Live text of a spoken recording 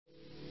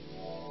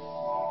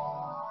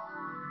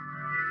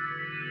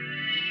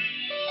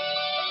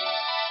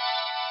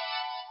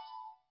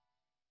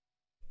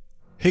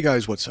Hey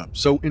guys, what's up?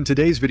 So in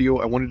today's video,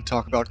 I wanted to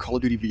talk about Call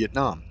of Duty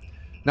Vietnam.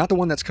 Not the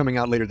one that's coming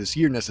out later this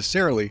year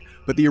necessarily,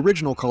 but the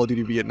original Call of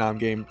Duty Vietnam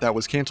game that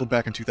was cancelled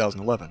back in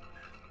 2011.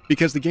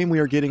 Because the game we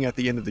are getting at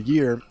the end of the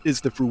year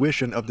is the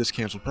fruition of this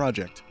cancelled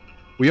project.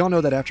 We all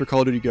know that after Call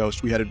of Duty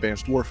Ghost, we had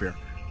Advanced Warfare,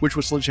 which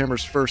was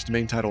Sledgehammer's first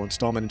main title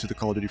installment into the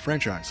Call of Duty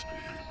franchise.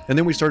 And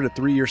then we started a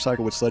 3-year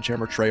cycle with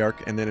Sledgehammer,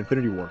 Treyarch, and then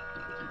Infinity Ward.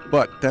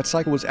 But that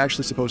cycle was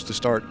actually supposed to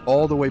start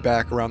all the way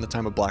back around the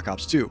time of Black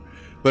Ops 2.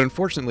 But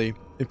unfortunately,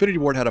 Infinity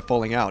Ward had a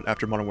falling out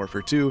after Modern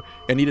Warfare 2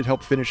 and needed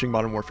help finishing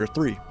Modern Warfare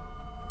 3.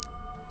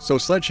 So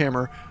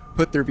Sledgehammer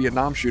put their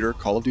Vietnam shooter,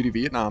 Call of Duty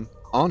Vietnam,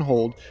 on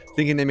hold,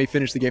 thinking they may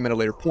finish the game at a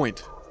later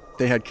point.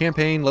 They had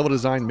campaign, level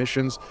design,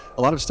 missions,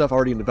 a lot of stuff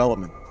already in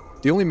development.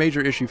 The only major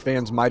issue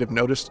fans might have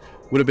noticed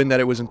would have been that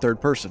it was in third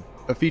person,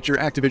 a feature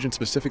Activision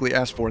specifically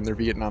asked for in their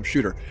Vietnam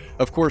shooter,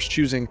 of course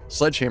choosing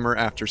Sledgehammer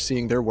after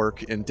seeing their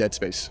work in Dead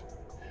Space.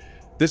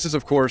 This is,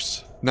 of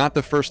course, not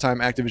the first time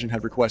Activision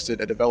had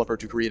requested a developer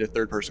to create a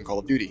third-person Call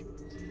of Duty.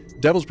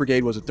 Devil's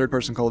Brigade was a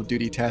third-person Call of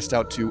Duty tasked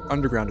out to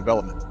underground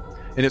development,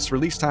 and its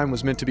release time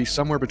was meant to be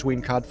somewhere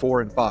between COD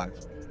 4 and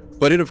 5,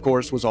 but it, of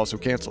course, was also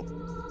cancelled.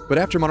 But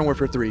after Modern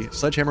Warfare 3,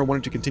 Sledgehammer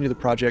wanted to continue the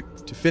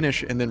project to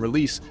finish and then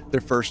release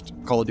their first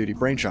Call of Duty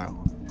brainchild.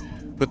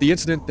 But the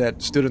incident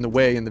that stood in the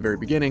way in the very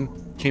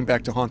beginning came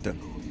back to haunt them,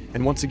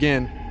 and once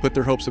again put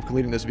their hopes of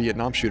completing this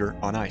Vietnam shooter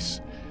on ice.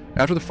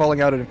 After the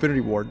falling out at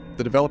Infinity Ward,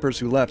 the developers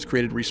who left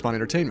created Respawn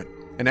Entertainment,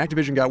 and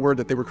Activision got word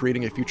that they were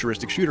creating a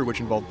futuristic shooter which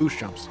involved boost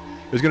jumps.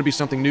 It was going to be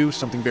something new,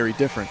 something very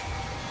different.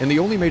 And the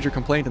only major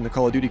complaint in the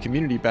Call of Duty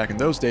community back in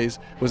those days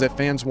was that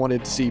fans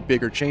wanted to see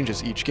bigger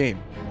changes each game.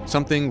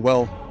 Something,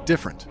 well,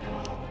 different.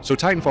 So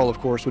Titanfall, of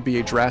course, would be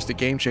a drastic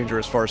game changer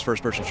as far as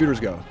first-person shooters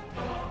go.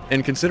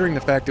 And considering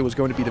the fact it was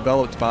going to be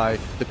developed by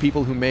the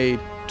people who made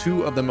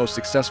two of the most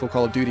successful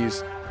Call of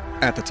Duties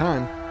at the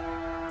time,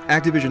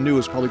 Activision knew it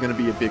was probably going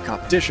to be a big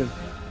competition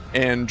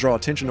and draw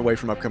attention away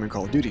from upcoming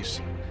Call of Duties.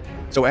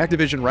 So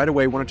Activision right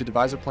away wanted to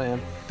devise a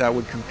plan that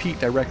would compete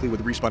directly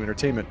with Respawn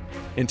Entertainment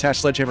and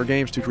task Sledgehammer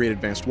Games to create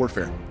Advanced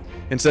Warfare,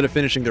 instead of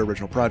finishing their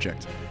original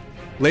project.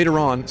 Later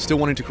on, still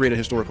wanting to create a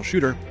historical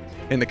shooter,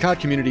 and the COD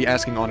community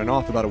asking on and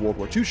off about a World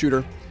War II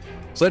shooter,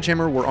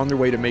 Sledgehammer were on their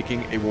way to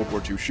making a World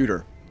War II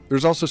shooter.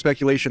 There's also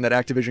speculation that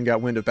Activision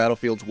got wind of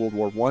Battlefield's World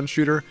War I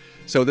shooter,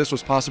 so this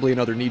was possibly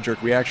another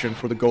knee-jerk reaction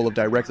for the goal of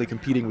directly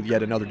competing with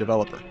yet another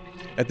developer.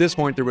 At this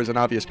point, there was an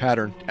obvious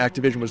pattern.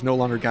 Activision was no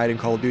longer guiding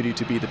Call of Duty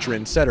to be the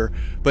trend setter,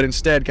 but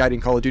instead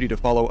guiding Call of Duty to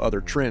follow other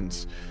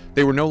trends.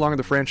 They were no longer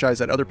the franchise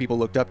that other people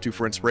looked up to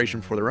for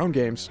inspiration for their own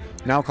games.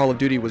 Now Call of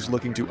Duty was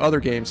looking to other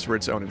games for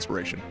its own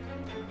inspiration.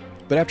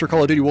 But after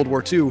Call of Duty World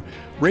War II,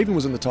 Raven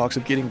was in the talks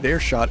of getting their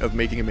shot of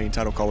making a main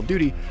title Call of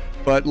Duty,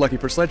 but lucky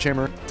for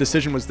Sledgehammer,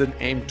 decision was then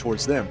aimed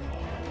towards them.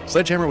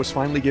 Sledgehammer was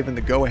finally given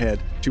the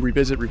go-ahead to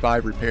revisit,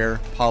 revive, repair,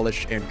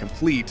 polish, and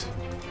complete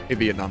a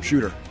Vietnam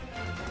shooter.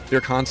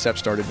 Their concept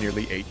started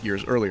nearly 8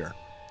 years earlier.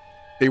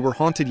 They were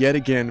haunted yet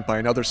again by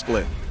another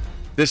split,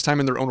 this time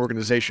in their own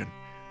organization.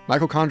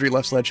 Michael Condrey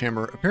left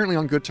Sledgehammer apparently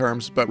on good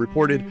terms, but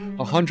reported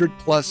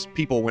 100+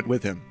 people went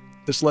with him.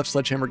 This left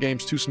Sledgehammer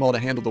Games too small to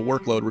handle the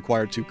workload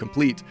required to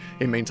complete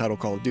a main title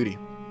Call of Duty.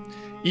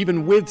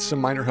 Even with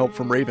some minor help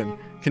from Raven,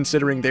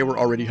 considering they were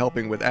already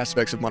helping with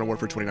aspects of Modern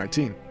Warfare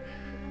 2019.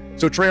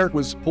 So Treyarch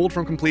was pulled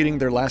from completing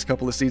their last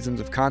couple of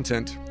seasons of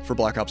content for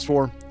Black Ops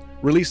 4,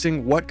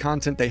 releasing what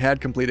content they had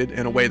completed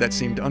in a way that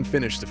seemed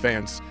unfinished to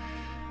fans,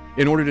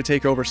 in order to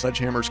take over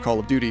Sledgehammer's Call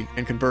of Duty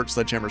and convert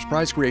Sledgehammer's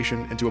prize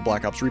creation into a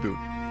Black Ops reboot,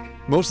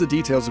 most of the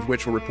details of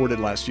which were reported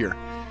last year.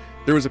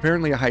 There was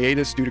apparently a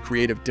hiatus due to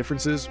creative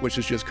differences, which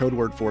is just code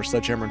word for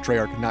Sledgehammer and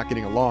Treyarch not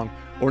getting along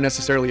or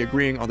necessarily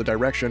agreeing on the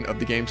direction of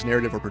the game's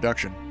narrative or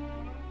production.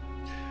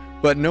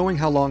 But knowing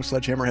how long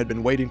Sledgehammer had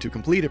been waiting to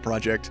complete a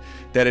project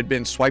that had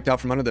been swiped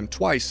out from under them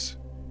twice,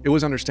 it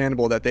was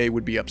understandable that they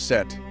would be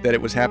upset that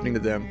it was happening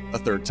to them a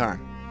third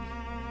time.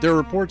 There are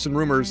reports and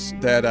rumors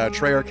that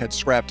Treyarch had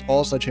scrapped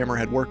all Sledgehammer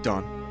had worked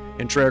on,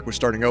 and Treyarch was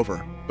starting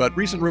over, but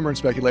recent rumor and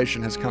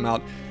speculation has come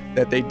out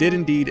that they did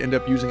indeed end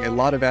up using a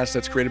lot of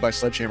assets created by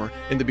Sledgehammer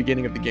in the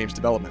beginning of the game's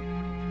development.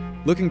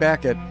 Looking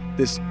back at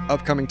this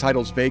upcoming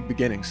title's vague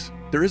beginnings,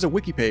 there is a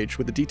wiki page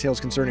with the details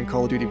concerning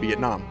Call of Duty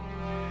Vietnam,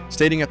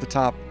 stating at the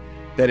top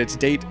that its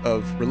date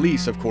of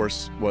release, of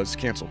course, was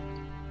cancelled.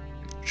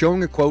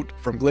 Showing a quote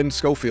from Glenn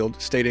Schofield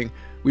stating,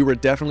 "We were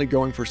definitely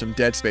going for some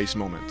Dead Space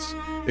moments."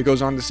 It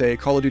goes on to say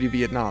Call of Duty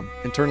Vietnam,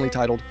 internally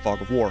titled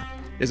Fog of War,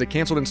 is a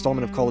cancelled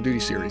installment of Call of Duty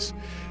series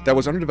that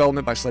was under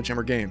development by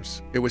Sledgehammer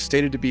Games. It was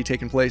stated to be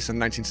taking place in the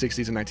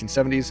 1960s and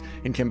 1970s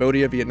in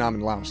Cambodia, Vietnam,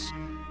 and Laos.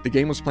 The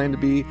game was planned to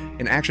be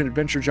an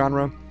action-adventure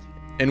genre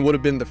and would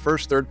have been the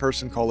first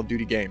third-person Call of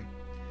Duty game.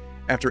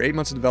 After 8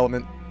 months of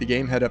development, the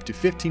game had up to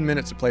 15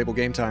 minutes of playable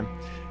game time,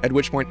 at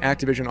which point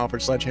Activision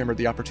offered Sledgehammer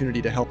the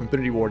opportunity to help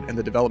Infinity Ward in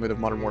the development of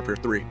Modern Warfare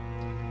 3.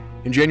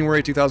 In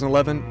January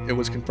 2011, it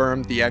was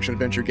confirmed the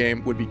action-adventure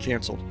game would be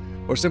cancelled,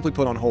 or simply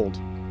put on hold.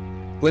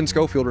 Glenn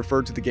Schofield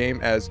referred to the game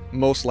as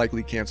most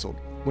likely cancelled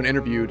when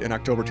interviewed in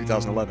October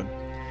 2011.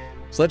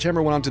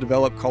 Sledgehammer went on to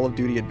develop Call of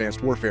Duty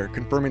Advanced Warfare,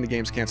 confirming the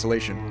game's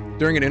cancellation.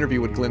 During an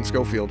interview with Glenn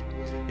Schofield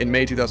in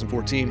May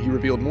 2014, he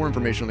revealed more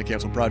information on the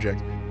canceled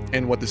project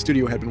and what the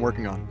studio had been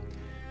working on.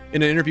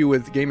 In an interview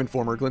with Game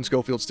Informer, Glenn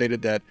Schofield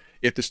stated that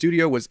if the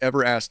studio was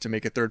ever asked to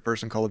make a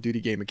third-person Call of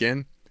Duty game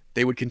again,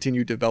 they would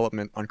continue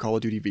development on Call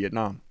of Duty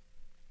Vietnam.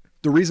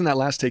 The reason that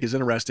last take is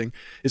interesting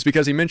is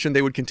because he mentioned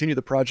they would continue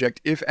the project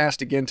if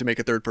asked again to make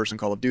a third-person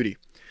Call of Duty,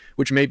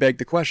 which may beg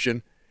the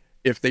question,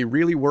 if they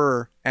really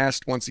were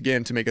asked once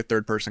again to make a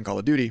third-person Call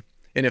of Duty,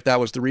 and if that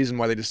was the reason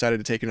why they decided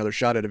to take another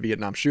shot at a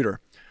Vietnam shooter,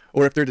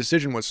 or if their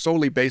decision was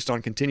solely based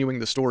on continuing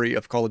the story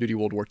of Call of Duty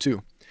World War II.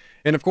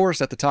 And of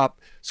course, at the top,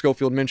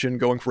 Schofield mentioned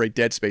going for a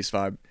Dead Space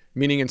vibe,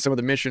 meaning in some of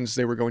the missions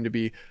they were going to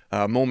be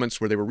moments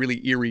where they were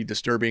really eerie,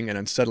 disturbing, and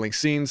unsettling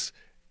scenes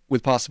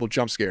with possible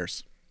jump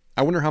scares.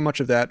 I wonder how much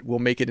of that will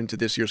make it into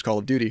this year's Call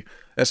of Duty,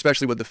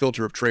 especially with the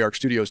filter of Treyarch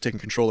Studios taking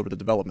control over the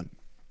development.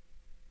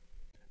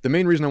 The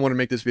main reason I want to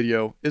make this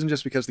video isn't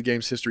just because the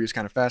game's history is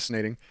kind of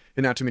fascinating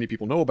and not too many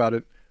people know about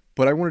it,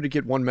 but I wanted to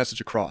get one message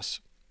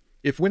across.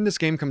 If when this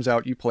game comes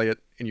out you play it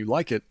and you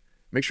like it,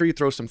 make sure you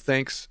throw some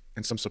thanks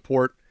and some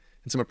support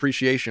and some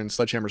appreciation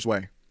Sledgehammer's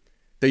way.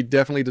 They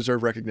definitely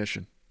deserve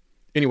recognition.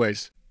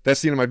 Anyways,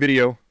 that's the end of my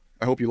video.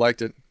 I hope you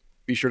liked it.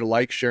 Be sure to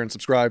like, share, and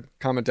subscribe.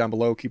 Comment down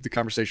below. Keep the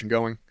conversation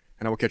going.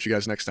 And I will catch you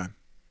guys next time.